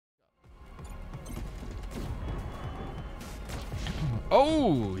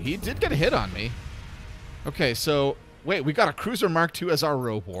Oh, he did get a hit on me. Okay, so wait, we got a Cruiser Mark II as our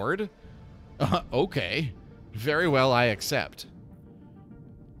reward? Okay. Very well, I accept.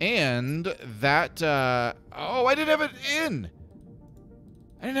 And that, oh, I didn't have it in!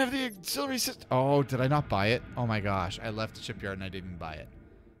 I didn't have the auxiliary system. Oh, did I not buy it? Oh my gosh, I left the shipyard and I didn't buy it.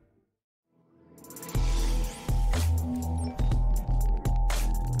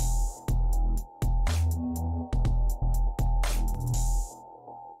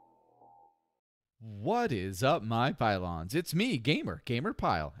 What is up, my pylons? It's me, Gamer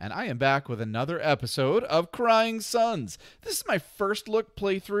Pyle, and I am back with another episode of Crying Suns. This is my first look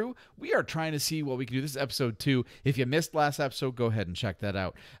playthrough. We are trying to see what we can do. This is episode 2. If you missed last episode, go ahead and check that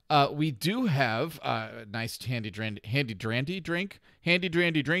out. We do have a nice handy dandy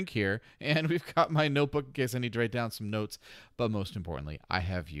drink here, and we've got my notebook in case I need to write down some notes. But most importantly, I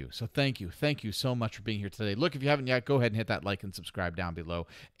have you. So thank you so much for being here today. Look, if you haven't yet, go ahead and hit that like and subscribe down below,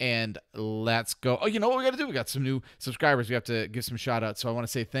 and let's go. Oh, you know what we got to do? We got some new subscribers. We have to give some shout outs. So I want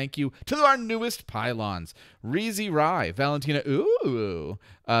to say thank you to our newest pylons: Reezy Rye, Valentina,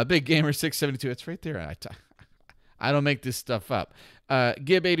 Big Gamer 672. It's right there. I don't make this stuff up.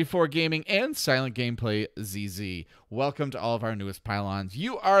 Gib84 Gaming and Silent Gameplay ZZ. Welcome to all of our newest pylons.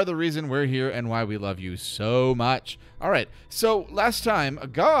 You are the reason we're here and why we love you so much. All right, so last time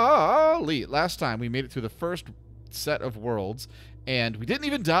we made it through the first set of worlds, and we didn't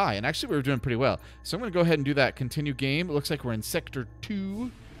even die, and actually we were doing pretty well. So I'm going to go ahead and do that. Continue game. It looks like we're in Sector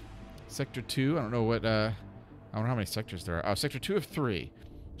 2. Sector 2. I don't know what, I don't know how many sectors there are. Oh, Sector 2 of 3.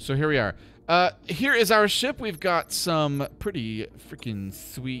 So here we are. Here is our ship. We've got some pretty freaking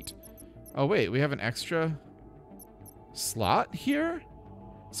sweet... Oh, wait. We have an extra slot here?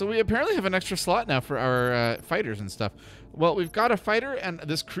 So we apparently have an extra slot now for our fighters and stuff. Well, we've got a fighter, and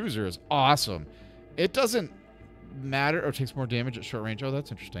this cruiser is awesome. It doesn't matter... Or takes more damage at short range. Oh,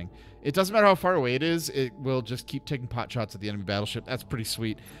 that's interesting. It doesn't matter how far away it is. It will just keep taking pot shots at the enemy battleship. That's pretty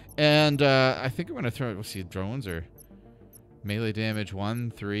sweet. And I think I'm going to throw... Let's see, drones or... Melee damage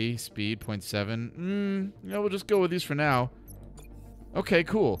 1, 3, speed 0.7. Yeah, we'll just go with these for now. Okay,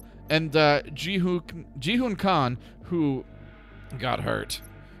 cool. And Jihoon Khan, who got hurt,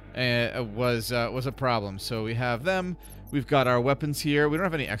 was a problem. So we have them. We've got our weapons here. We don't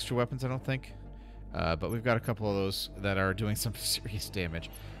have any extra weapons, I don't think. But we've got a couple of those that are doing some serious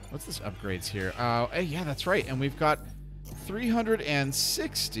damage. What's this upgrades here? Hey, yeah, that's right. And we've got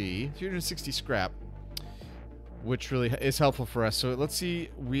 360 scrap, which really is helpful for us. So let's see.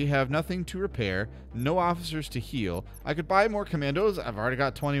 We have nothing to repair, no officers to heal. I could buy more commandos. I've already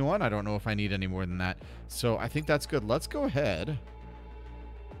got 21. I don't know if I need any more than that. So I think that's good. Let's go ahead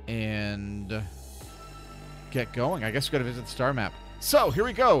and get going. I guess we got to visit the star map. So here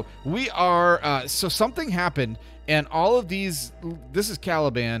we go. We are, so something happened, and all of these, this is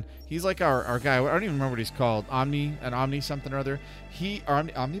Caliban. He's like our guy. I don't even remember what he's called. Omni something or other.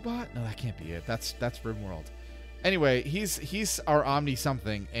 Omnibot? No, that can't be it. That's RimWorld. Anyway, he's our Omni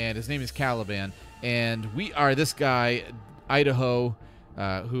something, and his name is Caliban, and we are this guy, Idaho,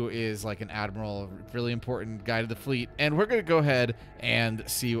 who is like an admiral, really important guy to the fleet, and we're going to go ahead and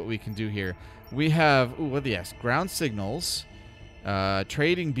see what we can do here. We have, ground signals,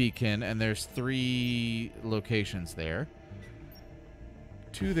 trading beacon, and there's 3 locations there.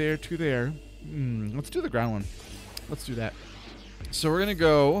 2 there, 2 there. Let's do the ground one. Let's do that. So we're going to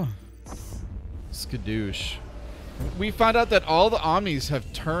go skadoosh. We found out that all the Omnis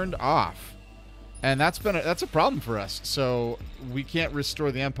have turned off, and that's a problem for us. So we can't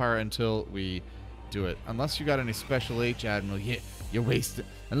restore the Empire until we do it. Unless you got any Special H Admiral, you're wasting.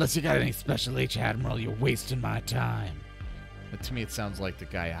 Unless you got any Special H Admiral, you're wasting my time. But to me, it sounds like the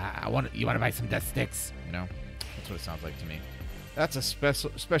guy. You want to buy some death sticks? You know, that's what it sounds like to me. That's a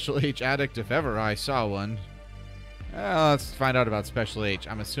Special H addict if ever I saw one. Let's find out about Special H.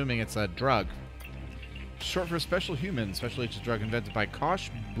 I'm assuming it's a drug. Short for special human. Special H is a drug invented by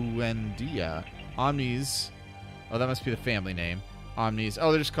Kosh Buendia. Omnis. Oh, that must be the family name. Omnis. Oh,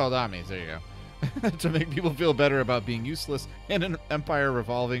 they're just called Omnis. There you go. To make people feel better about being useless in an empire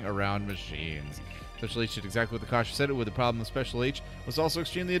revolving around machines. Special H did exactly what the Kosh said it would. The problem with Special H was also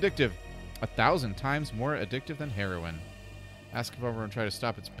extremely addictive. 1,000 times more addictive than heroin. Ask if Oberon tried to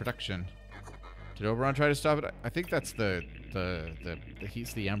stop its production. Did Oberon try to stop it? I think that's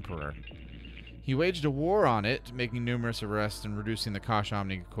he's the Emperor. He waged a war on it, making numerous arrests and reducing the Kosh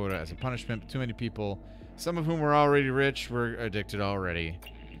Omni quota as a punishment. But too many people, some of whom were already rich, were addicted already.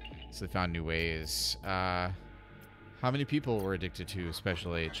 So they found new ways. How many people were addicted to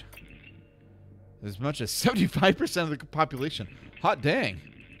Special H? As much as 75% of the population. Hot dang.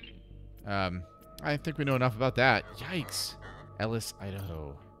 I think we know enough about that. Yikes. Ellis, Idaho.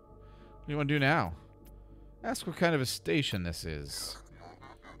 What do you want to do now? Ask what kind of a station this is.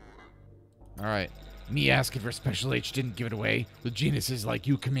 Alright. Me asking for Special H didn't give it away. With geniuses like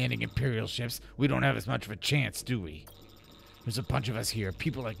you commanding Imperial ships, we don't have as much of a chance, do we? There's a bunch of us here,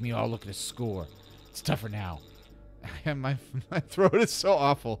 people like me all looking to score. It's tougher now. my throat is so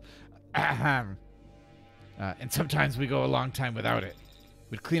awful. And sometimes we go a long time without it.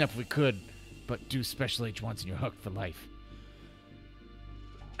 We'd clean up if we could, but do Special H once and you're hooked for life.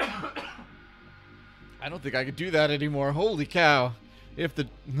 I don't think I could do that anymore. Holy cow. If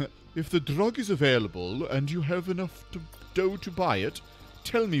the drug is available and you have enough dough to buy it,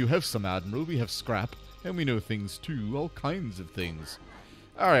 tell me you have some, Admiral. We have scrap, and we know things too. All kinds of things.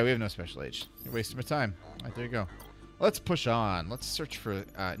 Alright, we have no Special H. You're wasting my time. Alright, there you go. Let's push on. Let's search for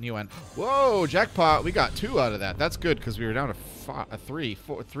Neo-N. Whoa, jackpot. We got 2 out of that. That's good, because we were down to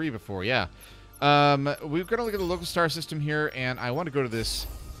 3 before, yeah. We're going to look at the local star system here, and I want to go to this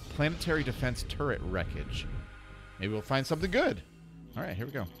planetary defense turret wreckage. Maybe we'll find something good. All right, here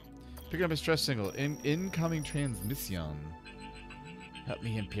we go. Picking up a stress signal. Incoming transmission. Help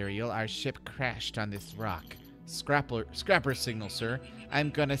me, Imperial. Our ship crashed on this rock. Scrapper signal, sir. I'm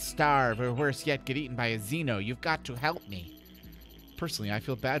gonna starve, or worse yet, get eaten by a Xeno. You've got to help me. Personally, I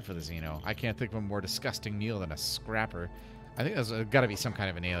feel bad for the Xeno. I can't think of a more disgusting meal than a scrapper. I think there's got to be some kind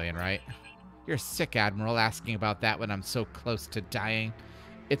of an alien, right? You're sick, Admiral, asking about that when I'm so close to dying.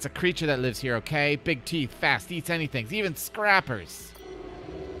 It's a creature that lives here, okay? Big teeth, fast, eats anything, even scrappers.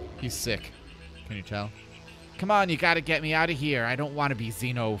 He's sick. Can you tell? Come on, you gotta get me out of here. I don't want to be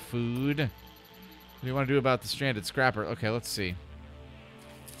Xeno food. What do you want to do about the stranded scrapper? Okay, let's see.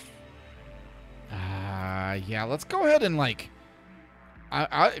 Yeah, let's go ahead and, like...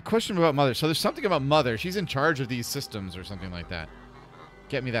 question about Mother. So there's something about Mother. She's in charge of these systems or something like that.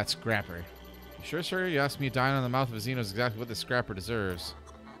 Get me that scrapper. You sure, sir? You asked me to dine on the mouth of a Xeno is exactly what the scrapper deserves.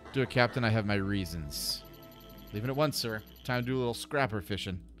 Do it, Captain. I have my reasons. Leaving it once, sir. Time to do a little scrapper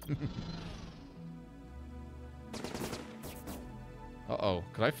fishing. Uh-oh.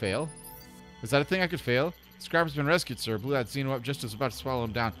 Could I fail? Is that a thing I could fail? Scrapper's been rescued, sir. Blew that Xeno up just as about to swallow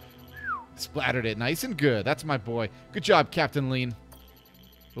him down. Splattered it. Nice and good. That's my boy. Good job, Captain Lean.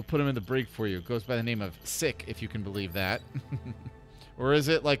 We'll put him in the brig for you. It goes by the name of Sick, if you can believe that. Or is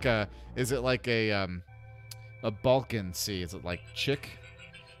it like a Balkan Sea? Is it like Chick?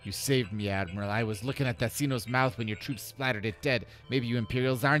 You saved me, Admiral. I was looking at that Xeno's mouth when your troops splattered it dead. Maybe you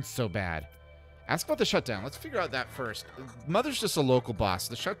Imperials aren't so bad. Ask about the shutdown. Let's figure out that first. Mother's just a local boss.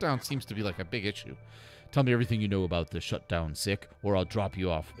 The shutdown seems to be like a big issue. Tell me everything you know about the shutdown, Sick, or I'll drop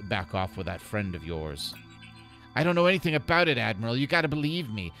you back off with that friend of yours. I don't know anything about it, Admiral. You gotta believe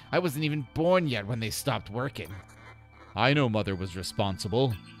me. I wasn't even born yet when they stopped working. I know Mother was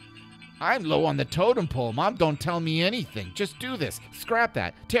responsible. I'm low on the totem pole. Mom don't tell me anything. Just do this. Scrap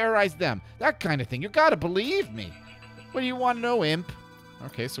that. Terrorize them. That kind of thing. You gotta believe me. What do you want to know, imp?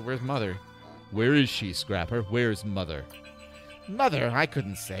 Okay, so where's Mother? Where is she, Scrapper? Where's Mother? Mother, I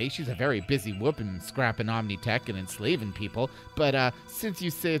couldn't say. She's a very busy whooping, scrapping Omnitech and enslaving people. But, since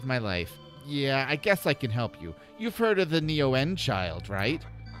you saved my life, yeah, I guess I can help you. You've heard of the Neo-N child, right?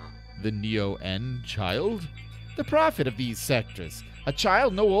 The Neo-N child? The prophet of these sectors. A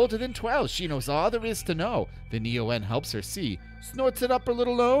child no older than 12. She knows all there is to know. The Neo-N helps her see. Snorts it up her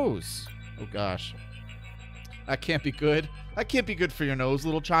little nose. Oh, gosh. That can't be good. That can't be good for your nose,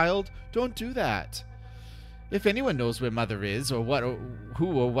 little child. Don't do that. If anyone knows where Mother is, or who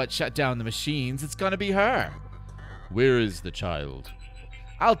or what shut down the machines, it's gonna be her. Where is the child?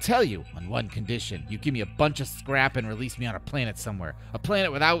 I'll tell you, on one condition. You give me a bunch of scrap and release me on a planet somewhere. A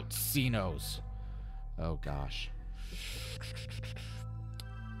planet without Xenos. Oh, gosh.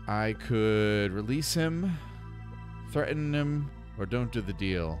 I could release him, threaten him, or don't do the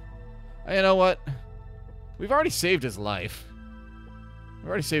deal. You know what? We've already saved his life. We've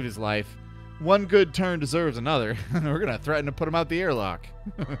already saved his life. One good turn deserves another. We're going to threaten to put him out the airlock.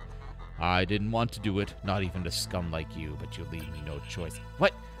 I didn't want to do it, not even to scum like you, but you leave me no choice.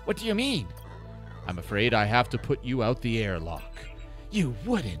 What? What do you mean? I'm afraid I have to put you out the airlock. You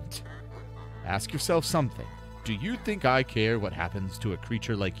wouldn't. Ask yourself something. Do you think I care what happens to a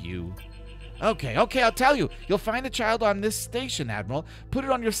creature like you? Okay, I'll tell you. You'll find the child on this station, Admiral. Put it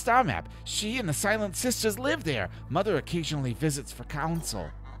on your star map. She and the Silent Sisters live there. Mother occasionally visits for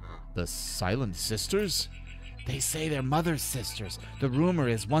counsel. The Silent Sisters? They say they're Mother's sisters. The rumor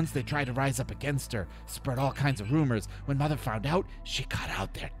is once they tried to rise up against her, spread all kinds of rumors. When Mother found out, she cut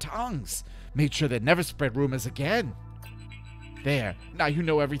out their tongues. Made sure they'd never spread rumors again. There. Now you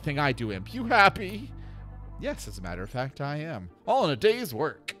know everything I do, Imp. You happy? Yes, as a matter of fact, I am. All in a day's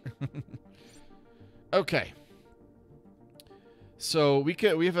work. Okay. So we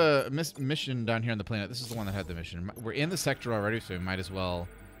have a mission down here on the planet. This is the one that had the mission. We're in the sector already, so we might as well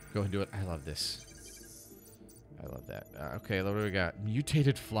go and do it. I love this. I love that. Okay, what do we got?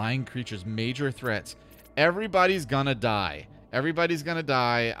 Mutated flying creatures, major threats. Everybody's gonna die. Everybody's gonna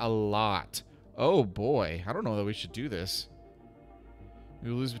die a lot. Oh boy, I don't know that we should do this.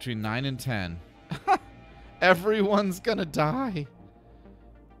 We lose between 9 and 10. Everyone's gonna die.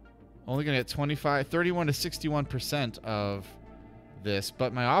 Only gonna get 31 to 61% of this,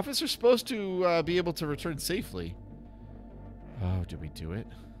 but my officer's supposed to be able to return safely. Oh, did we do it?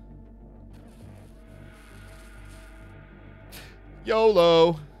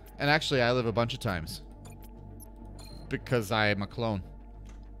 YOLO! And actually, I live a bunch of times. Because I am a clone.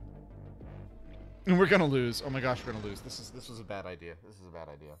 And we're gonna lose. Oh my gosh, we're gonna lose. This was a bad idea. This is a bad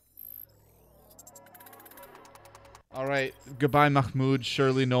idea. Alright. Goodbye, Mahmoud,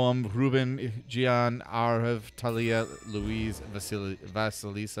 Shirley, Noam, Ruben, Gian, Arhav, Talia, Louise,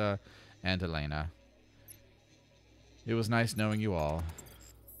 Vasilisa, and Elena. It was nice knowing you all.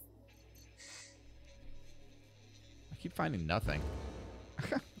 I keep finding nothing.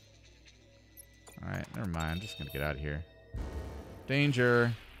 Alright, never mind. I'm just gonna get out of here.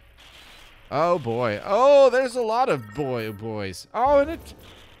 Danger. Oh boy. Oh, there's a lot of boys. Oh, and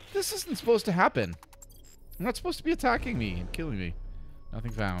this isn't supposed to happen. I'm not supposed to be attacking me and killing me. Nothing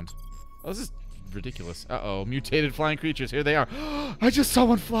found. Oh, this is ridiculous. Uh-oh. Mutated flying creatures. Here they are. I just saw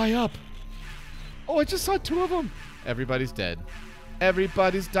one fly up. Oh, I just saw 2 of them. Everybody's dead.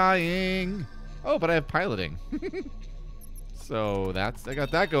 Everybody's dying. Oh, but I have piloting. So I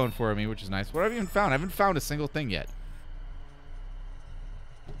got that going for me, which is nice. What have I even found? I haven't found a single thing yet.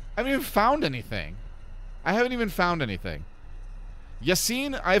 I haven't even found anything.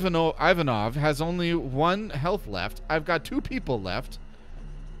 Yasin Ivanov has only 1 health left. I've got 2 people left.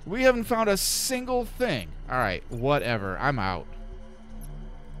 We haven't found a single thing. All right, whatever. I'm out.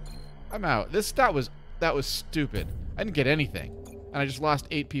 That was stupid. I didn't get anything, and I just lost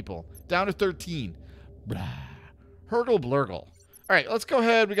 8 people, down to 13. Blah. Hurgle blurgle. All right, let's go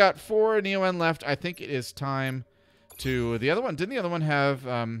ahead. We got 4 Neo-N left. I think it is time to the other one. Didn't the other one have?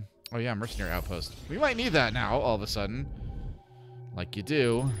 Oh yeah, mercenary outpost. We might need that now. All of a sudden. Like you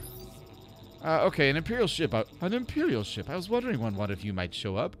do. Okay, an Imperial ship. An Imperial ship. I was wondering when one of you might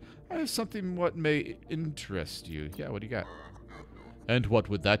show up. I have something what may interest you. Yeah, what do you got? And what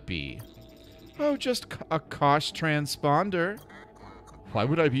would that be? Oh, just a Kosh transponder. Why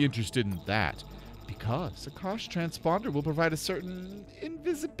would I be interested in that? Because a Kosh transponder will provide a certain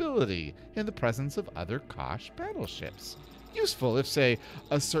invisibility in the presence of other Kosh battleships. Useful if, say,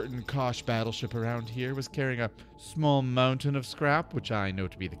 a certain Kosh battleship around here was carrying a small mountain of scrap, which I know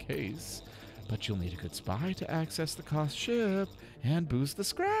to be the case. But you'll need a good spy to access the Kosh ship and boost the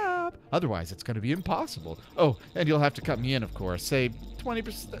scrap. Otherwise, it's going to be impossible. Oh, and you'll have to cut me in, of course. Say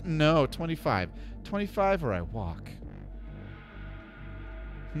 20%. No, 25. 25 or I walk.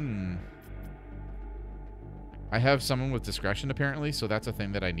 I have someone with discretion, apparently, so that's a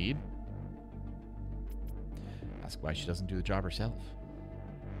thing that I need. Ask why she doesn't do the job herself.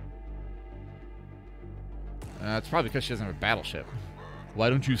 It's probably because she doesn't have a battleship. Why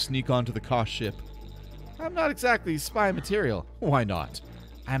don't you sneak onto the Kosh ship? I'm not exactly spy material. Why not?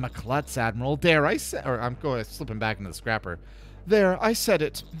 I'm a klutz, Admiral. There, I said... Or I'm slipping back into the scrapper. There, I said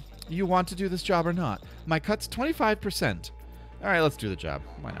it. You want to do this job or not? My cut's 25%. All right, let's do the job.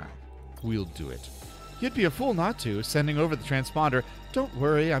 Why not? We'll do it. You'd be a fool not to, sending over the transponder. Don't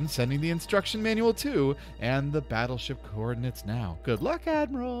worry, I'm sending the instruction manual too, and the battleship coordinates now. Good luck,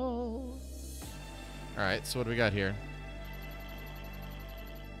 Admiral. All right, so what do we got here?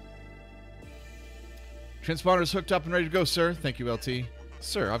 Transponder's hooked up and ready to go, sir. Thank you, LT.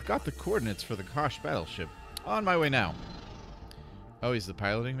 Sir, I've got the coordinates for the Kosh battleship. On my way now. Oh, he's the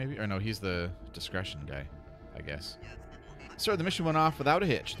piloting, maybe? Or no, he's the discretion guy, I guess. Sir, the mission went off without a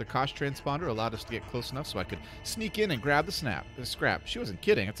hitch. The Kosh transponder allowed us to get close enough so I could sneak in and grab the scrap. She wasn't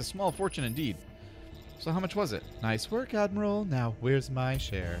kidding. It's a small fortune indeed. So how much was it? Nice work, Admiral. Now, where's my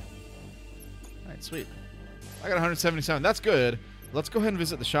share? All right, sweet. I got 177. That's good. Let's go ahead and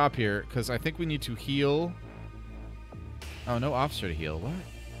visit the shop here, because I think we need to heal. Oh, no officer to heal. What?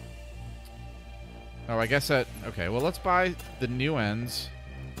 Oh, I guess that... Okay, well, let's buy the new ends.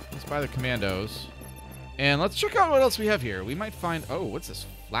 Let's buy the commandos. And let's check out what else we have here. We might find... Oh, what's this?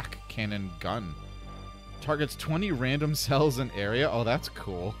 Flak cannon gun. Targets 20 random cells in area. Oh, that's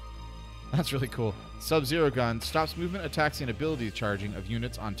cool. That's really cool. Sub-Zero gun. Stops movement, attacks, and ability charging of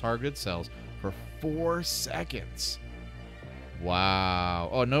units on targeted cells for 4 seconds. Wow.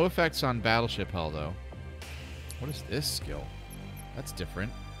 Oh, no effects on battleship hull, though. What is this skill? That's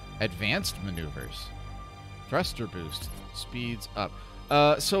different. Advanced maneuvers. Thruster boost. Speeds up.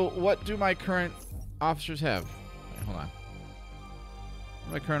 So what do my current officers have? Wait, hold on. What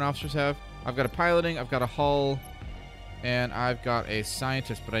do my current officers have? I've got a piloting, I've got a hull, and I've got a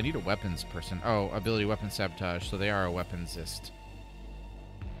scientist, but I need a weapons person. Oh, ability weapon sabotage, so they are a weaponsist.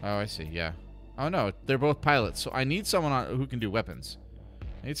 Oh, I see, yeah. Oh, no, they're both pilots, so I need someone who can do weapons.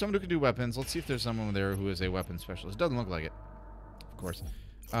 I need someone who can do weapons. Let's see if there's someone there who is a weapons specialist. Doesn't look like it, of course.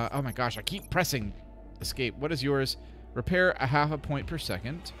 Oh my gosh, I keep pressing escape. What is yours? Repair a half a point per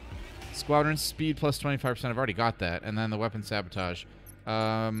second. Squadron speed plus 25%. I've already got that. And then the weapon sabotage.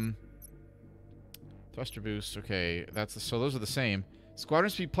 Thruster boost. Okay, so those are the same. Squadron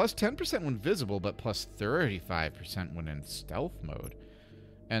speed plus 10% when visible, but plus 35% when in stealth mode.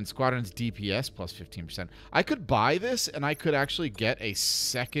 And Squadron's DPS plus 15%. I could buy this, and I could actually get a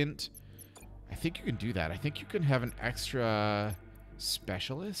second... I think you can do that. I think you can have an extra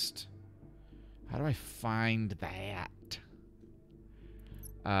specialist. How do I find that?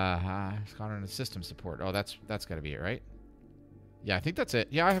 Squadron system support. Oh, that's got to be it, right? Yeah, I think that's it.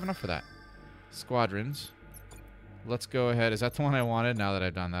 Yeah, I have enough for that. Squadrons. Let's go ahead. Is that the one I wanted? Now that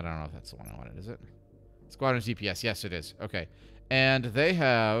I've done that, I don't know if that's the one I wanted. Is it? Squadron's DPS. Yes, it is. Okay. And they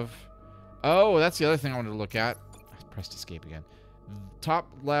have... Oh, that's the other thing I wanted to look at. I pressed escape again. Top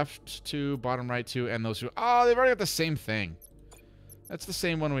left 2, bottom right 2, and those 2. Oh, they've already got the same thing. That's the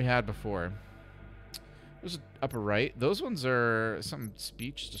same one we had before. Those are upper right. Those ones are some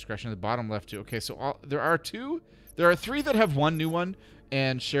speech discretion. The bottom left 2. Okay, so there are 2. There are 3 that have one new one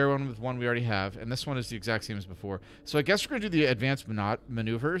and share one with one we already have. And this one is the exact same as before. So I guess we're going to do the advanced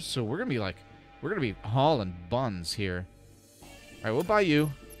maneuvers. So we're going to be like... We're going to be hauling buns here. All right, we'll buy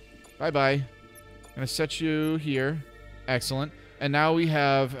you. Bye-bye. I'm going to set you here. Excellent. And now we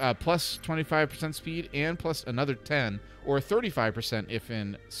have plus 25% speed and plus another 10 or 35% if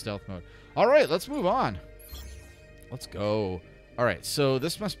in stealth mode. All right, let's move on. Let's go. All right, so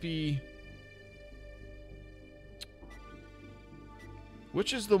this must be...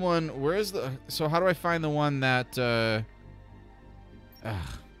 Which is the one... Where is the... So how do I find the one that...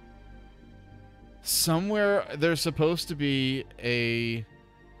 Somewhere there's supposed to be a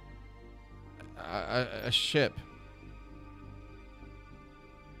ship.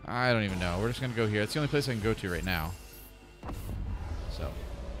 I don't even know. We're just going to go here. It's the only place I can go to right now. So.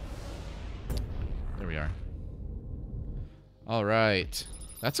 There we are. All right.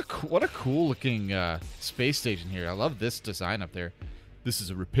 What a cool looking space station here. I love this design up there. This is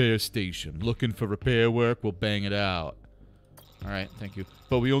a repair station. Looking for repair work? We'll bang it out. All right, thank you.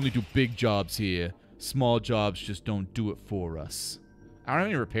 But we only do big jobs here. Small jobs just don't do it for us. I don't have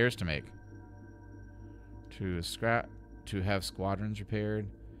any repairs to make. To have squadrons repaired.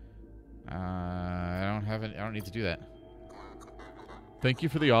 I don't need to do that. Thank you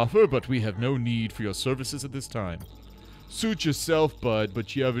for the offer, but we have no need for your services at this time. Suit yourself, bud,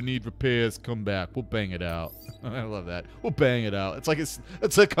 but you ever need repairs, come back. We'll bang it out. I love that. We'll bang it out. It's like it's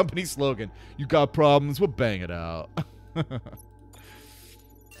a company slogan. You got problems, we'll bang it out.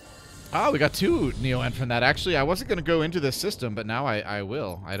 Oh, we got 2 Neo-N from that. Actually, I wasn't going to go into this system, but now I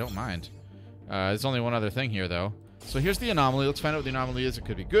will. I don't mind. There's only one other thing here, though. So here's the anomaly. Let's find out what the anomaly is. It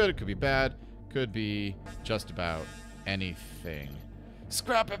could be good. It could be bad. Could be just about anything.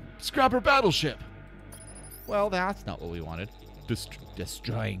 Scrapper battleship. Well, that's not what we wanted.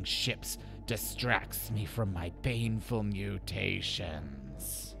 Destroying ships distracts me from my painful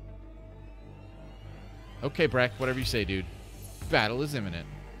mutations. Okay, Breck, whatever you say, dude. Battle is imminent.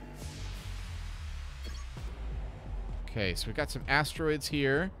 Okay, so we got some asteroids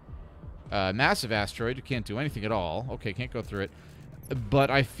here. Massive asteroid. You can't do anything at all. Okay, can't go through it. But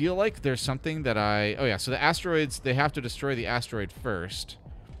I feel like there's something that Oh, yeah, so the asteroids, they have to destroy the asteroid first.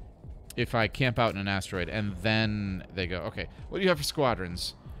 If I camp out in an asteroid, and then they go. Okay, what do you have for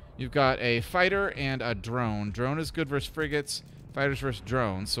squadrons? You've got a fighter and a drone. Drone is good versus frigates. Fighters versus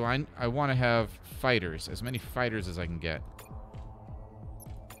drones. So I want to have fighters. As many fighters as I can get.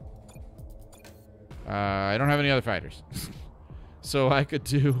 I don't have any other fighters. So I could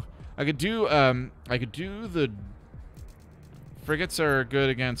do the frigates are good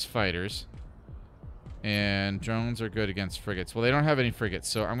against fighters. And drones are good against frigates. Well, they don't have any frigates,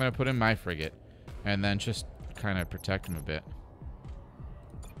 so I'm going to put in my frigate. And then just kind of protect them a bit.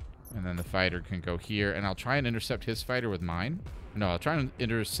 And then the fighter can go here. And I'll try and intercept his fighter with mine. No, I'll try and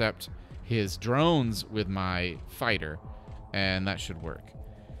intercept his drones with my fighter. And that should work.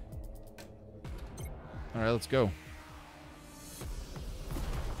 Alright, let's go.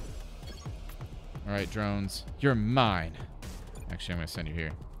 Alright, drones. You're mine. Actually, I'm going to send you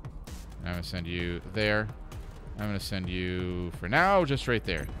here. I'm going to send you there. I'm going to send you, for now, just right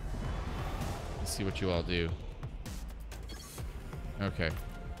there. Let's see what you all do. Okay.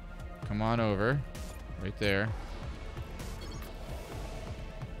 Come on over. Right there.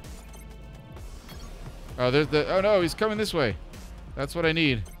 Oh, there's the... Oh, no, he's coming this way. That's what I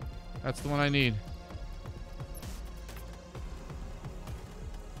need. That's the one I need.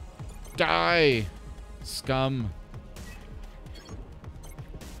 Die! Scum.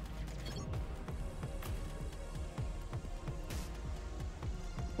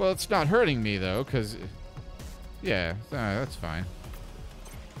 Well, it's not hurting me, though, because... Yeah, that's fine.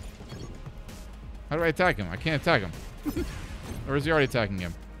 How do I attack him? I can't attack him. Or is he already attacking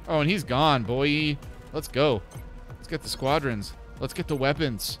him? Oh, and he's gone, boy. Let's go. Let's get the squadrons. Let's get the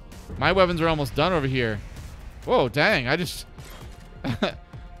weapons. My weapons are almost done over here. Whoa, dang. I just...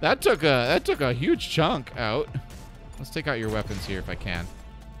 that took a huge chunk out. Let's take out your weapons here if I can.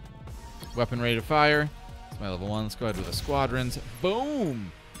 Weapon ready to fire. It's my level 1. Let's go ahead with the squadrons.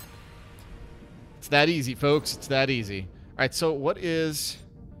 Boom! It's that easy, folks. It's that easy. All right, so what is...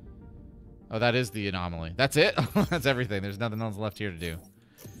 Oh, that is the anomaly. That's it? That's everything. There's nothing else left here to do.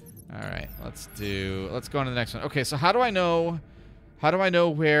 All right, let's go on to the next one. Okay, so how do I know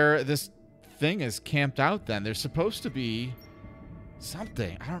where this thing is camped out then? There's supposed to be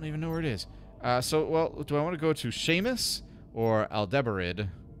something. I don't even know where it is. Well, do I want to go to Seamus or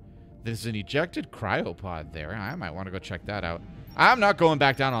Aldebaran? There's an ejected cryopod there. I might want to go check that out. I'm not going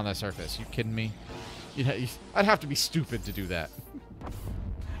back down on that surface. You kidding me? I'd have to be stupid to do that.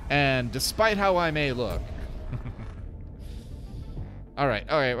 And despite how I may look. All right,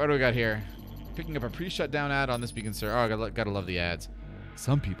 what do we got here? Picking up a pre-shut down ad on this beacon, sir. Oh, gotta love the ads.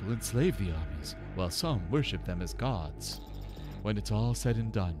 Some people enslave the armies, while some worship them as gods. When it's all said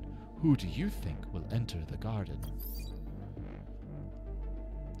and done, who do you think will enter the garden?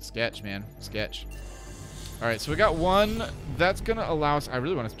 Sketch, man. Sketch. All right, so we got one that's going to allow us... I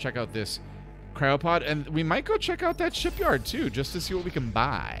really want to check out this cryopod, and we might go check out that shipyard, too, just to see what we can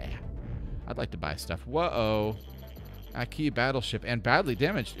buy. I'd like to buy stuff. Whoa. A key battleship, and badly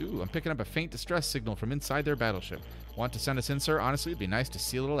damaged. Ooh, I'm picking up a faint distress signal from inside their battleship. Want to send us in, sir? Honestly, it'd be nice to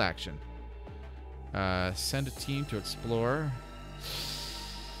see a little action. Send a team to explore.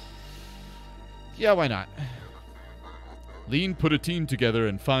 Yeah, why not? Lean, put a team together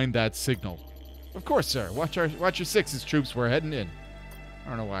and find that signal. Of course, sir. Watch your sixes, troops. We're heading in. I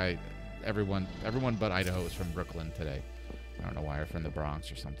don't know why everyone but Idaho is from Brooklyn today. I don't know why, or from the Bronx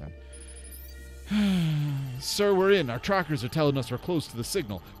or something. Sir, we're in. Our trackers are telling us we're close to the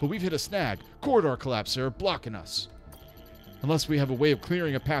signal, but we've hit a snag. Corridor collapse, sir, blocking us. Unless we have a way of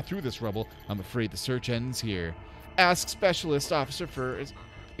clearing a path through this rubble, I'm afraid the search ends here. Ask Specialist Officer for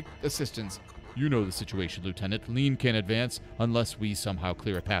assistance. You know the situation, Lieutenant. Lean can't advance unless we somehow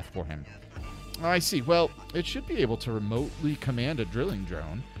clear a path for him. I see. Well, it should be able to remotely command a drilling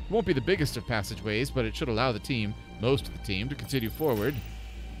drone. It won't be the biggest of passageways, but it should allow the team, most of the team, to continue forward.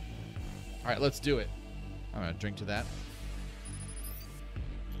 All right, let's do it. I'm going to drink to that.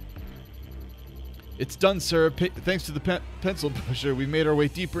 It's done, sir. Thanks to the pencil pusher, we made our way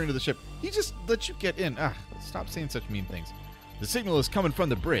deeper into the ship. He just let you get in. Stop saying such mean things. The signal is coming from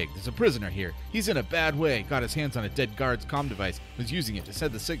the brig. There's a prisoner here. He's in a bad way. Got his hands on a dead guard's comm device. Was using it to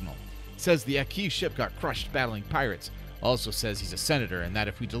send the signal. Says the Aki ship got crushed battling pirates. Also says he's a senator and that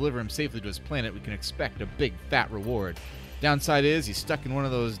if we deliver him safely to his planet, we can expect a big fat reward. Downside is he's stuck in one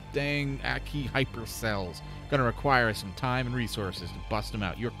of those dang Aki hyper cells. Gonna require some time and resources to bust him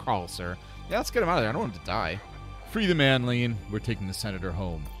out. Your call, sir. Yeah, let's get him out of there. I don't want him to die. Free the man, Lean. We're taking the senator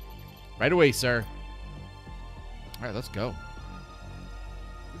home. Right away, sir. All right, let's go.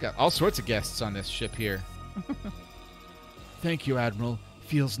 We got all sorts of guests on this ship here. Thank you, Admiral.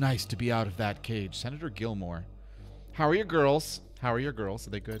 Feels nice to be out of that cage. Senator Gilmore. How are your girls? How are your girls? Are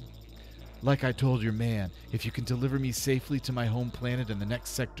they good? Like I told your man, if you can deliver me safely to my home planet and the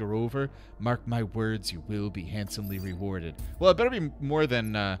next sector over, mark my words, you will be handsomely rewarded. Well, it better be more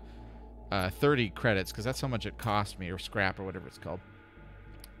than 30 credits, because that's how much it cost me, or scrap, or whatever it's called.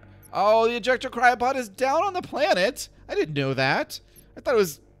 Oh, the ejector cryopod is down on the planet? I didn't know that. I thought it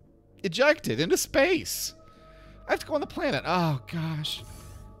was ejected into space. I have to go on the planet. Oh, gosh.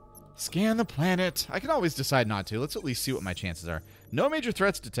 Scan the planet. I can always decide not to. Let's at least see what my chances are. No major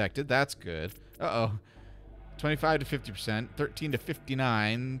threats detected. That's good. Uh-oh. 25 to 50%. 13 to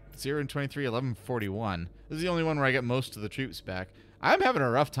 59. 0 and 23. 11 41. This is the only one where I get most of the troops back. I'm having a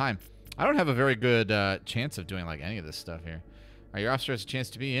rough time. I don't have a very good chance of doing like any of this stuff here. All right, your officer has a chance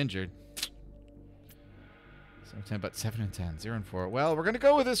to be injured. 7 10, but 7 and 10. 0 and 4. Well, we're going to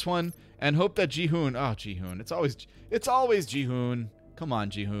go with this one and hope that Ji-hoon... Oh, Ji-hoon. It's always Ji-hoon. Come on,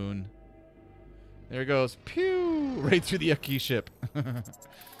 Ji-hoon. There it goes. Pew! Right through the Aki ship.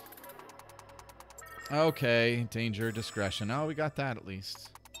 Okay, danger, discretion. Oh, we got that at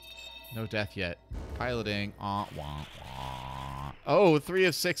least. No death yet. Piloting. Wah, wah. Oh, 3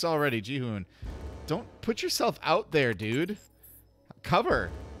 of 6 already. Jihoon. Don't put yourself out there, dude. Cover.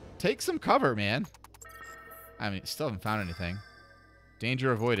 Take some cover, man. I mean, still haven't found anything.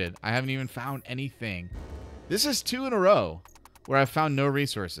 Danger avoided. I haven't even found anything. This is 2 in a row where I've found no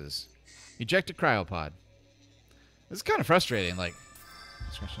resources. Ejected cryopod. This is kind of frustrating. Like,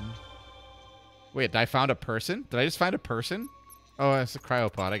 discretion. Wait, I found a person? Did I just find a person? Oh, it's a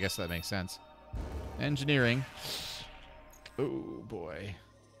cryopod. I guess that makes sense. Engineering. Oh, boy.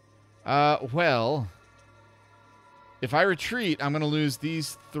 Well, if I retreat, I'm going to lose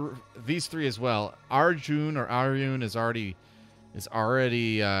these 3 as well. Arjun is already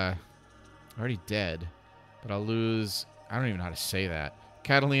dead. But I'll lose... I don't even know how to say that.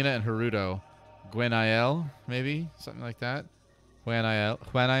 Catalina and Haruto. Gwenael, maybe? Something like that.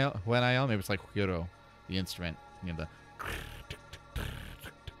 Gwenael? Maybe it's like Hyoro, the instrument. You know,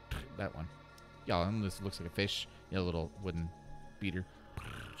 that one. Y'all, this looks like a fish. Yeah, a little wooden beater.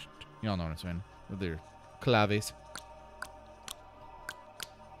 Y'all know what I'm saying. With their claves.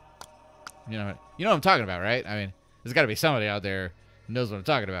 You know what I'm talking about, right? I mean, there's got to be somebody out there who knows what I'm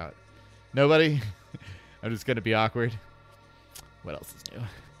talking about. Nobody? I'm just going to be awkward. What else is new?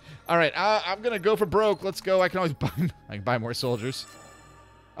 All right, I'm going to go for broke. Let's go. I can always buy more soldiers.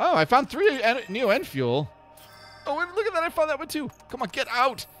 Oh, I found 3 Neo-N fuel. Oh, and look at that. I found that one too. Come on, get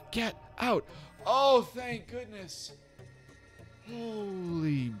out. Get out. Oh, thank goodness.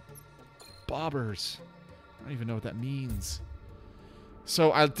 Holy bobbers. I don't even know what that means.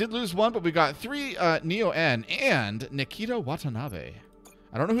 So I did lose 1, but we got 3 Neo-N and Nikita Watanabe.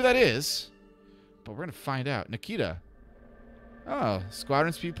 I don't know who that is, but we're going to find out. Nikita. Oh,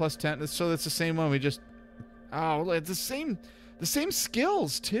 squadron speed plus 10. So that's the same one we just... Oh, it's the same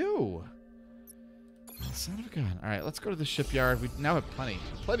skills, too. Son of a gun. All right, let's go to the shipyard. We now have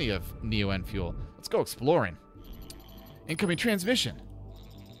plenty of Neo-N fuel. Let's go exploring. Incoming transmission.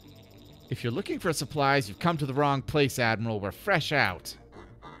 If you're looking for supplies, you've come to the wrong place, Admiral. We're fresh out.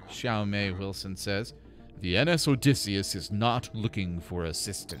 Xiao Mei Wilson says, the NS Odysseus is not looking for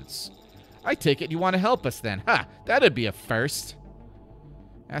assistance. I take it you want to help us then. Ha! That'd be a first.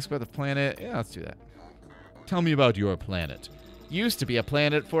 Ask about the planet. Yeah, let's do that. Tell me about your planet. Used to be a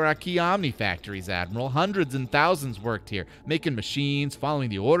planet for our key Omni factories, Admiral. Hundreds and thousands worked here, making machines, following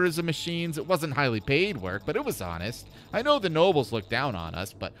the orders of machines. It wasn't highly paid work, but it was honest. I know the nobles looked down on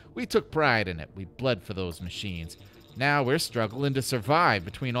us, but we took pride in it. We bled for those machines. Now we're struggling to survive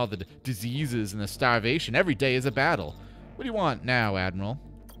between all the diseases and the starvation. Every day is a battle. What do you want now, Admiral?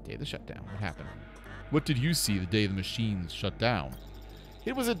 Day of the shutdown. What happened? What did you see the day the machines shut down?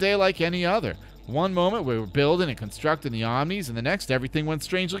 It was a day like any other. One moment we were building and constructing the Omnis, and the next everything went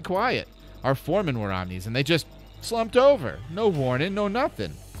strangely quiet. Our foremen were Omnis, and they just slumped over. No warning, no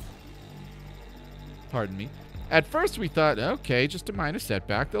nothing. Pardon me. At first we thought, okay, just a minor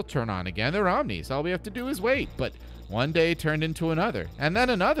setback. They'll turn on again. They're Omnis. All we have to do is wait. But one day turned into another, and then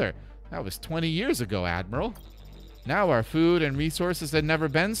another. That was 20 years ago, Admiral. Now our food and resources had never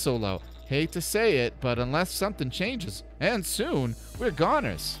been so low. Hate to say it, but unless something changes, and soon, we're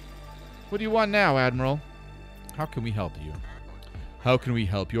goners. What do you want now, Admiral? How can we help you? How can we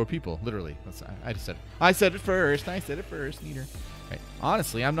help your people? Literally. I just said it. I said it first. Neater. Right.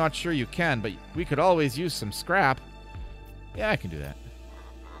 Honestly, I'm not sure you can, but we could always use some scrap. Yeah, I can do that.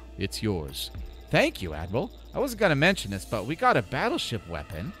 It's yours. Thank you, Admiral. I wasn't going to mention this, but we got a battleship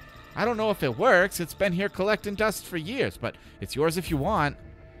weapon. I don't know if it works. It's been here collecting dust for years, but it's yours if you want.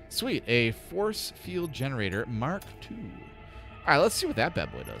 Sweet. A force field generator Mark II. All right, let's see what that bad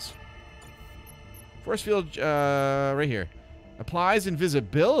boy does. Force field, right here. Applies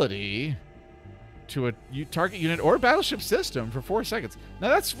invisibility to a target unit or battleship system for 4 seconds. Now,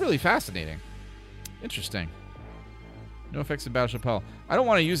 that's really fascinating. Interesting. No effects in battleship hull. I don't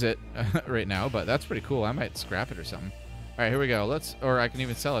want to use it right now, but that's pretty cool. I might scrap it or something. All right, here we go. Or I can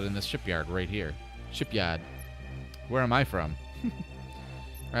even sell it in this shipyard right here. Shipyard. Where am I from? All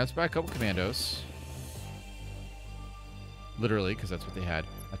right, let's buy a couple commandos. Literally, because that's what they had.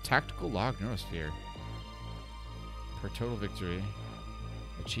 A tactical log neurosphere. Per total victory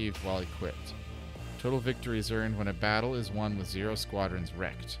achieved while equipped. Total victory is earned when a battle is won with 0 squadrons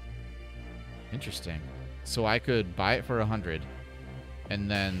wrecked. Interesting. So I could buy it for 100 and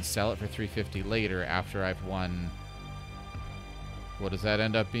then sell it for 350 later after I've won. What does that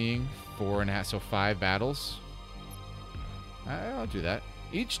end up being? 4.5, so 5 battles? I'll do that.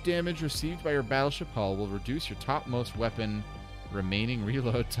 Each damage received by your battleship hull will reduce your topmost weapon remaining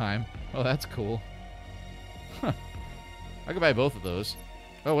reload time. Oh, that's cool. Huh. I could buy both of those.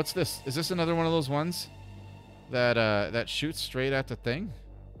 Oh, what's this? Is this another one of those ones that that shoots straight at the thing?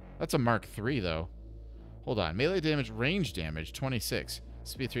 That's a Mark III, though. Hold on. Melee damage, range damage, 26.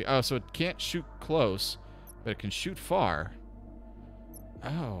 Speed 3. Oh, so it can't shoot close, but it can shoot far.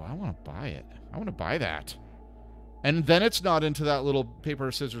 Oh, I want to buy it. I want to buy that. And then it's not into that little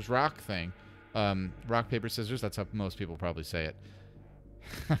paper, scissors, rock thing. Rock, paper, scissors. That's how most people probably say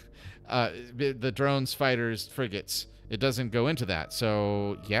it. The drones, fighters, frigates. It doesn't go into that.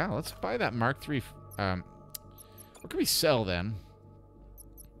 So, yeah, let's buy that Mark III. What can we sell then?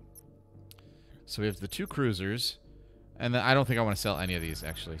 So we have the 2 cruisers. And then I don't think I want to sell any of these,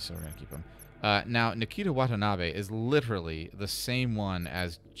 actually, so we're going to keep them. Now, Nikita Watanabe is literally the same one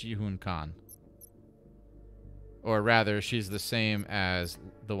as Ji-Hoon Khan. Or rather, she's the same as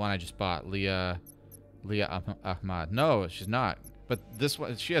the one I just bought, Leah Ahmad. No, she's not. But this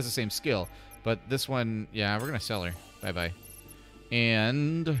one, she has the same skill. But this one, yeah, we're going to sell her. Bye-bye.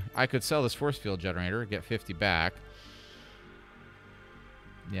 And I could sell this force field generator, get 50 back.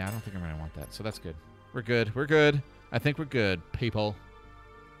 Yeah, I don't think I'm going to want that, so that's good. We're good. We're good. I think we're good, people.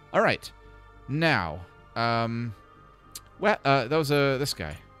 All right. Now, that was this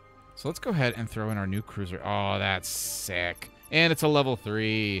guy. So let's go ahead and throw in our new cruiser. Oh, that's sick. And it's a level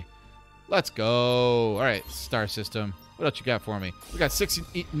 3. Let's go. All right, star system. What else you got for me? We got 6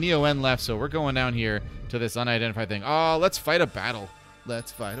 Neo-N left, so we're going down here to this unidentified thing. Oh, let's fight a battle.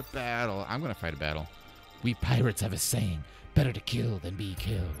 Let's fight a battle. I'm going to fight a battle. We pirates have a saying, better to kill than be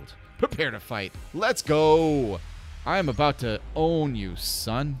killed. Prepare to fight. Let's go. I'm about to own you,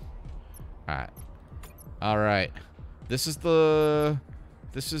 son. All right. All right. This is the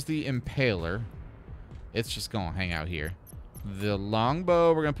Impaler. It's just going to hang out here. The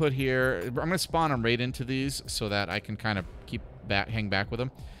longbow we're going to put here. I'm going to spawn them right into these so that I can kind of hang back with them.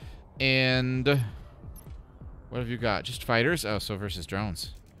 And what have you got? Just fighters? Oh, so versus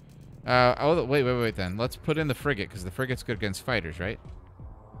drones. Wait then. Let's put in the frigate because the frigate's good against fighters, right?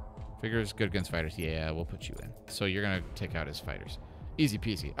 Frigate's good against fighters. Yeah, we'll put you in. So you're going to take out his fighters. Easy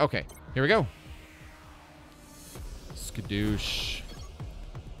peasy. Okay, here we go. Skadoosh.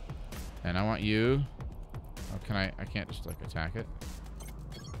 And I want you. Oh, can I can't just like attack it.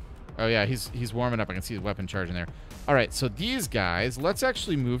 Oh yeah, he's warming up. I can see the weapon charge in there. All right, so these guys, let's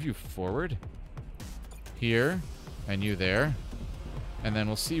actually move you forward. Here, and you there. And then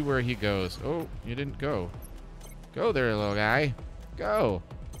we'll see where he goes. Oh, you didn't go. Go there, little guy. Go.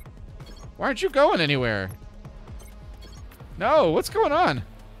 Why aren't you going anywhere? No, what's going on?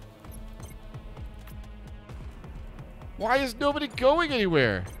 Why is nobody going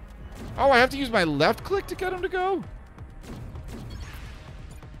anywhere? Oh, I have to use my left click to get him to go?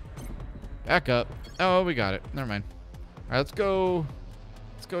 Back up. Oh, we got it. Never mind. All right, let's go.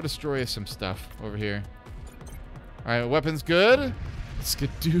 Let's go destroy some stuff over here. All right, weapons good.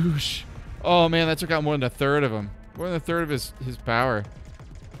 Skadoosh. Oh, man, that took out more than a third of him. More than a third of his power.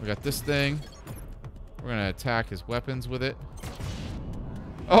 We got this thing. We're going to attack his weapons with it.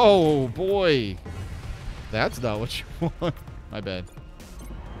 Oh, boy. That's not what you want. My bad.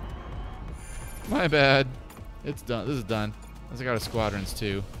 My bad. It's done. This is done. Let's go to squadrons,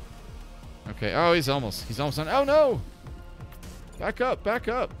 too. Okay. Oh, he's almost done. Oh, no. Back up. Back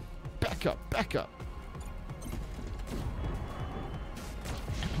up. Back up. Back up.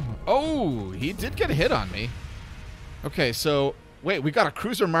 Oh, he did get a hit on me. Okay, so... Wait, we got a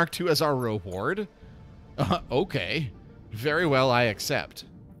Cruiser Mark II as our reward? Okay. Very well, I accept.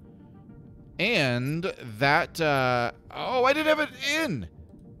 And that... oh, I didn't have it in!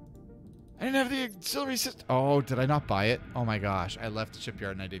 I didn't have the auxiliary system. Oh, did I not buy it? Oh my gosh, I left the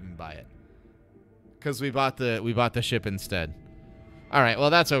shipyard and I didn't even buy it. Because we bought the ship instead. All right, well,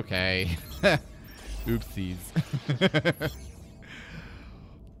 that's okay. Oopsies.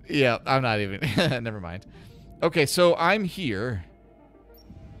 Yeah, I'm not even... Never mind. Okay, so I'm here.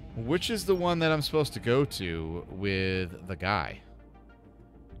 Which is the one that I'm supposed to go to with the guy?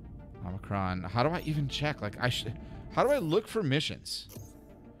 Omicron. How do I even check? Like, how do I look for missions?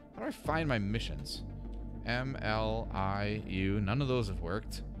 How do I find my missions? MLIU. None of those have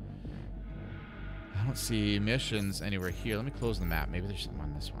worked. I don't see missions anywhere here. Let me close the map. Maybe there's something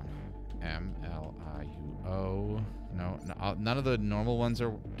on this one. MLIUO. No, none of the normal ones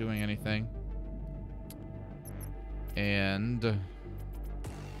are doing anything. And...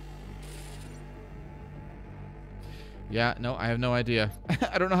 yeah, no, I have no idea.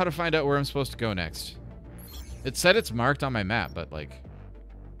 I don't know how to find out where I'm supposed to go next. It said it's marked on my map, but, like...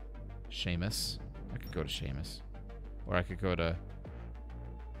 Seamus. I could go to Seamus. Or I could go to...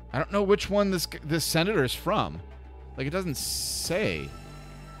 I don't know which one this senator is from. Like, it doesn't say.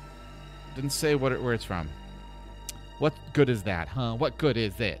 It didn't say where it's from. What good is that, huh? What good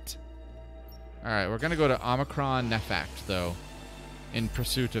is it? All right, we're going to go to Omicron Nefact, though, in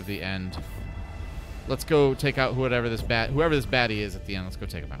pursuit of the end. Let's go take out whoever this baddie is at the end. Let's go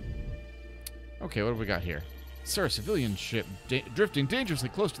take him out. Okay, what have we got here? Sir, civilian ship drifting dangerously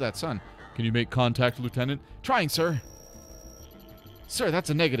close to that sun. Can you make contact, Lieutenant? Trying, sir. Sir, that's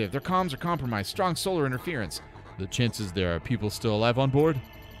a negative. Their comms are compromised. Strong solar interference. The chances there are people still alive on board?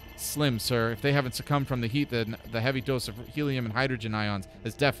 Slim, sir. If they haven't succumbed from the heat, then the heavy dose of helium and hydrogen ions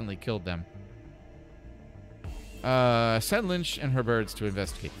has definitely killed them. Send Lynch and her birds to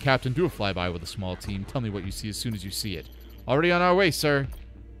investigate. Captain, do a flyby with a small team. Tell me what you see as soon as you see it. Already on our way, sir.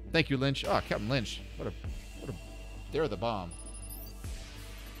 Thank you, Lynch. Oh, Captain Lynch. They're the bomb.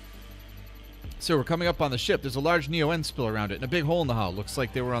 So we're coming up on the ship. There's a large Neo-N spill around it and a big hole in the hull. Looks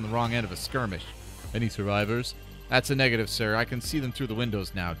like they were on the wrong end of a skirmish. Any survivors? That's a negative, sir. I can see them through the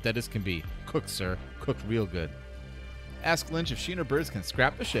windows now. Dead as can be. Cooked, sir. Cooked real good. Ask Lynch if she and her birds can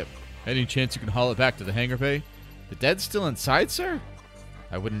scrap the ship. Any chance you can haul it back to the hangar bay? The dead's still inside, sir?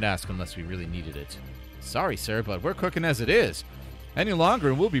 I wouldn't ask unless we really needed it. Sorry, sir, but we're cooking as it is. Any longer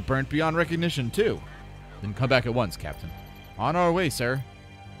and we'll be burnt beyond recognition, too. Then come back at once, Captain. On our way, sir.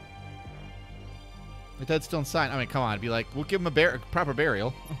 The dead's still inside. I mean, come on. It'd be like, we'll give him a proper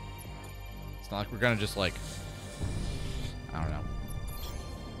burial. It's not like we're going to just, like... I don't know.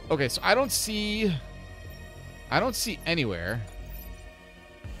 Okay, so I don't see anywhere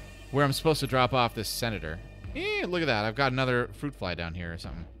where I'm supposed to drop off this senator. Look at that. I've got another fruit fly down here or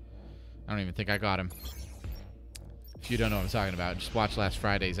something. I don't even think I got him. If you don't know what I'm talking about, just watch last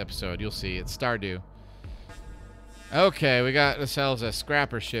Friday's episode. You'll see. It's Stardew. Okay, we got ourselves a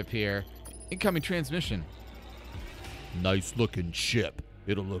scrapper ship here. Incoming transmission. Nice looking ship.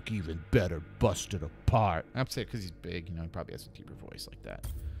 It'll look even better busted apart. I'm saying because he's big, you know, he probably has a deeper voice like that.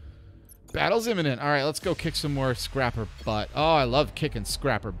 Battle's imminent. All right, let's go kick some more scrapper butt. Oh, I love kicking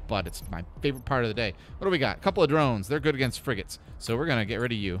scrapper butt. It's my favorite part of the day. What do we got? A couple of drones. They're good against frigates. So we're going to get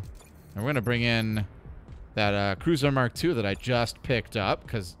rid of you. And we're going to bring in that Cruiser Mark II that I just picked up.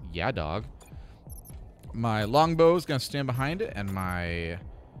 Because, yeah, dog. My longbow is going to stand behind it. And my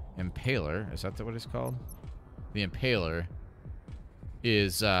Impaler, is that what it's called? The Impaler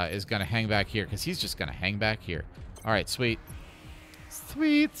is going to hang back here. Because he's just going to hang back here. All right, sweet.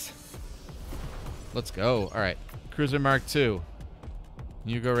 Sweet. Let's go. All right. Cruiser Mark II.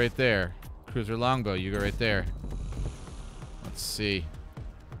 You go right there. Cruiser Longbow, you go right there. Let's see.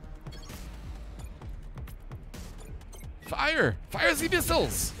 Fire! Fire the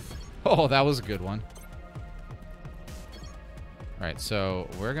missiles! Oh, that was a good one. All right, so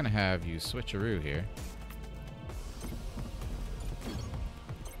we're going to have you switcheroo here.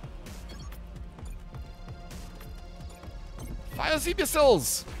 Fire the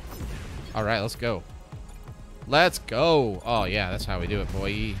missiles! All right, let's go. Let's go. Oh, yeah, that's how we do it,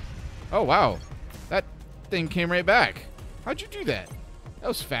 boy. Oh, wow. That thing came right back. How'd you do that? That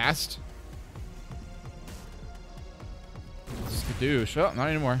was fast. Skadoosh. Oh, not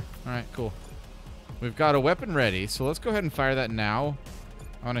anymore. All right, cool. We've got a weapon ready, so let's go ahead and fire that now.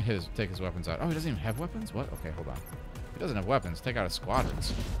 I want to take his weapons out. Oh, he doesn't even have weapons? What? Okay, hold on. He doesn't have weapons. Take out his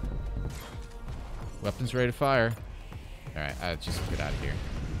squadrons. Weapons ready to fire. All right, just get out of here.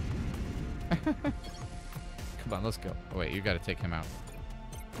 Come on, let's go. Oh, wait, you got to take him out.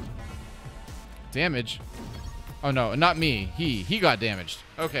 Damage? Oh, no, not me. He got damaged.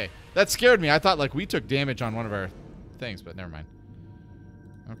 Okay, that scared me. I thought, like, we took damage on one of our things, but never mind.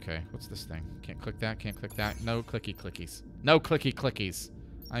 Okay, what's this thing? Can't click that, can't click that. No clicky clickies. No clicky clickies.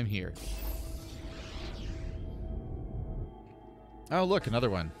 I'm here. Oh, look, another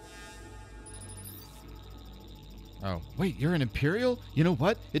one. Oh, wait, you're an Imperial? You know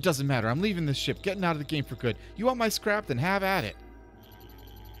what? It doesn't matter. I'm leaving this ship, getting out of the game for good. You want my scrap? Then have at it.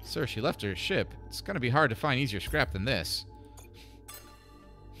 Sir, she left her ship. It's going to be hard to find easier scrap than this.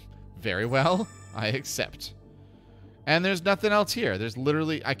 Very well. I accept. And there's nothing else here. There's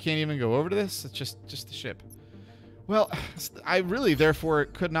literally... I can't even go over to this. It's just the ship. Well, I really, therefore,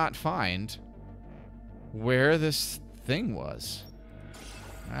 could not find where this thing was.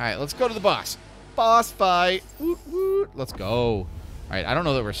 All right, let's go to the boss. Boss fight. Woot, woot. Let's go. All right, I don't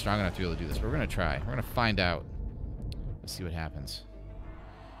know that we're strong enough to be able to do this, but we're going to try. We're going to find out. Let's see what happens.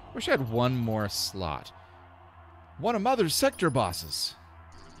 Wish I had one more slot. One of Mother's sector bosses.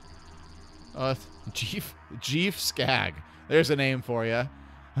 Jeef Skag. There's a name for you.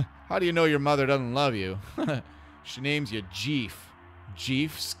 How do you know your mother doesn't love you? She names you Jeef.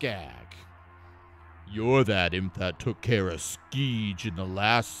 Jeef Skag. You're that imp that took care of Skeege in the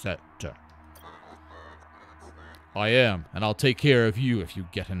last sector. I am, and I'll take care of you if you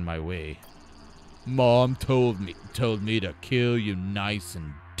get in my way. Mom told me to kill you nice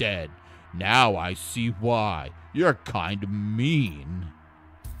and dead. Now I see why. You're kind of mean.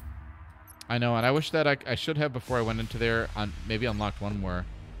 I know, and I wish that I should have, before I went into there, maybe unlocked one more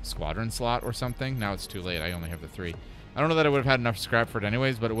squadron slot or something. Now it's too late. I only have the 3. I don't know that I would have had enough scrap for it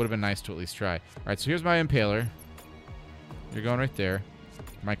anyways, but it would have been nice to at least try. All right, so here's my Impaler. You're going right there.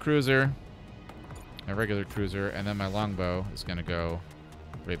 My cruiser, my regular cruiser, and then my longbow is going to go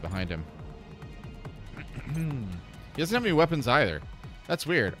right behind him. He doesn't have any weapons either. That's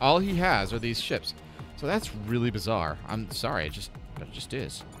weird. All he has are these ships. So that's really bizarre. I'm sorry, it just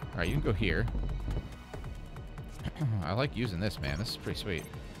is. All right, you can go here. I like using this, man. This is pretty sweet.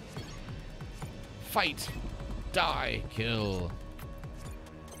 Fight! Die! Kill!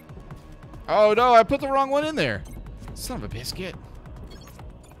 Oh, no, I put the wrong one in there. Son of a biscuit.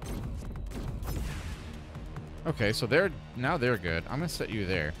 Okay, so now they're good. I'm going to set you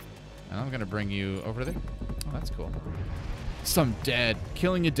there. And I'm going to bring you over there. Oh, that's cool. Some dead.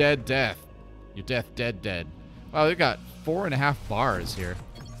 Killing you dead, death. You death, dead, dead. Wow, they've got 4.5 bars here.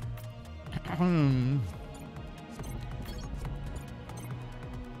 Oh,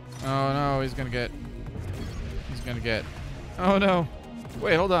 no, he's going to get... Oh, no.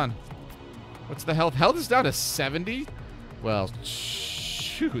 Wait, hold on. What's the health? Health is down to 70? Well,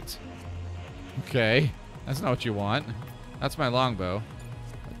 shoot. Okay. That's not what you want. That's my longbow.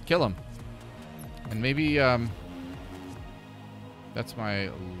 Kill him. And maybe, that's my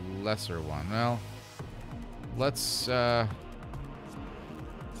lesser one. Well, let's, yeah,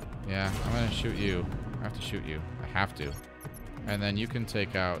 I'm gonna shoot you. I have to shoot you. I have to. And then you can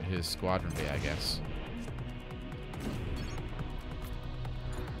take out his squadron bay, I guess.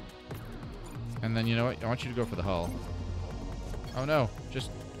 And then, you know what? I want you to go for the hull. Oh, no.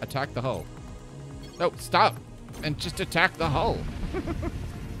 Just attack the hull. No, stop. And just attack the hull.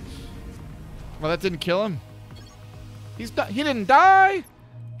 Well, that didn't kill him. He didn't die?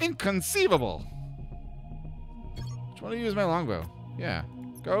 Inconceivable. Which one of you is my longbow? Yeah.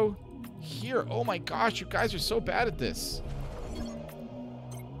 Go here. Oh, my gosh. You guys are so bad at this.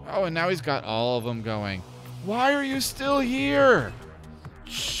 Oh, and now he's got all of them going. Why are you still here?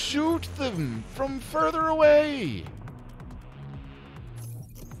 Shoot them from further away.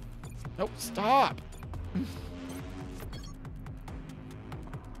 Nope, stop.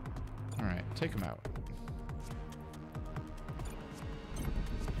 All right, take him out.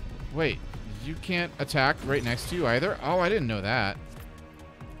 Wait, you can't attack right next to you either? Oh, I didn't know that.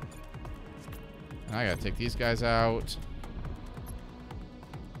 I gotta take these guys out.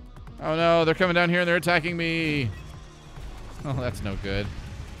 Oh no, they're coming down here and they're attacking me. Oh, that's no good.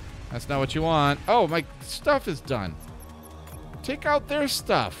 That's not what you want. Oh, my stuff is done. Take out their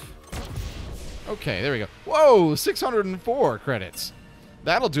stuff. Okay, there we go. Whoa, 604 credits.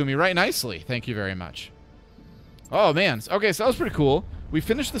 That'll do me right nicely. Thank you very much. Oh, man. Okay, so that was pretty cool. We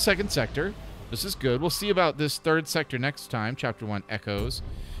finished the second sector. This is good. We'll see about this third sector next time. Chapter 1, Echoes.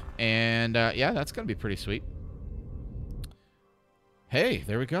 And, yeah, that's going to be pretty sweet. Hey,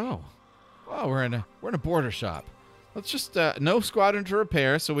 there we go. Wow, we're in a border shop. Let's just, no squadron to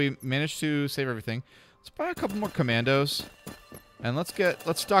repair, so we managed to save everything. Let's buy a couple more commandos. And let's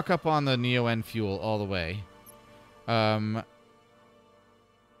stock up on the Neo-N fuel all the way. I guess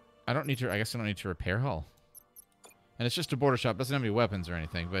I don't need to repair hull. And it's just a border shop. Doesn't have any weapons or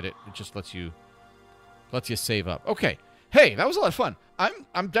anything, but it just lets you save up. Okay. Hey, that was a lot of fun.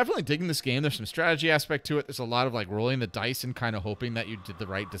 I'm definitely digging this game. There's some strategy aspect to it. There's a lot of like rolling the dice and kind of hoping that you did the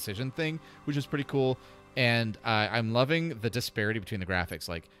right decision thing, which is pretty cool. And I'm loving the disparity between the graphics,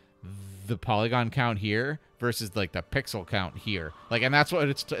 like the polygon count here versus like the pixel count here. Like, and that's what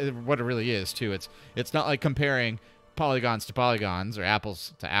what it really is too. It's not like comparing polygons to polygons or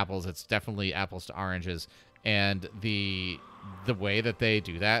apples to apples. It's definitely apples to oranges. And the way that they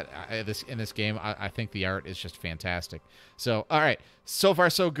do that in this game, I think the art is just fantastic. So, all right, so far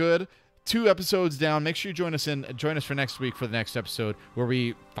so good. 2 episodes down. Make sure you join us for next week for the next episode where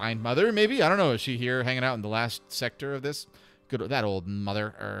we find Mother. Maybe, I don't know. Is she here hanging out in the last sector of this? Good, that old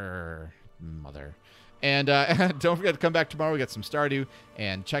mother. And don't forget to come back tomorrow. We got some Stardew,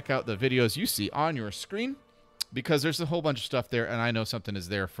 and check out the videos you see on your screen, because there's a whole bunch of stuff there, and I know something is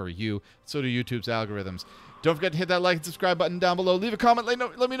there for you. So do YouTube's algorithms. Don't forget to hit that like and subscribe button down below. Leave a comment.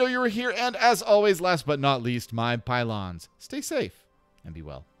 Let me know you were here. And as always, last but not least, my pylons. Stay safe and be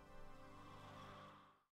well.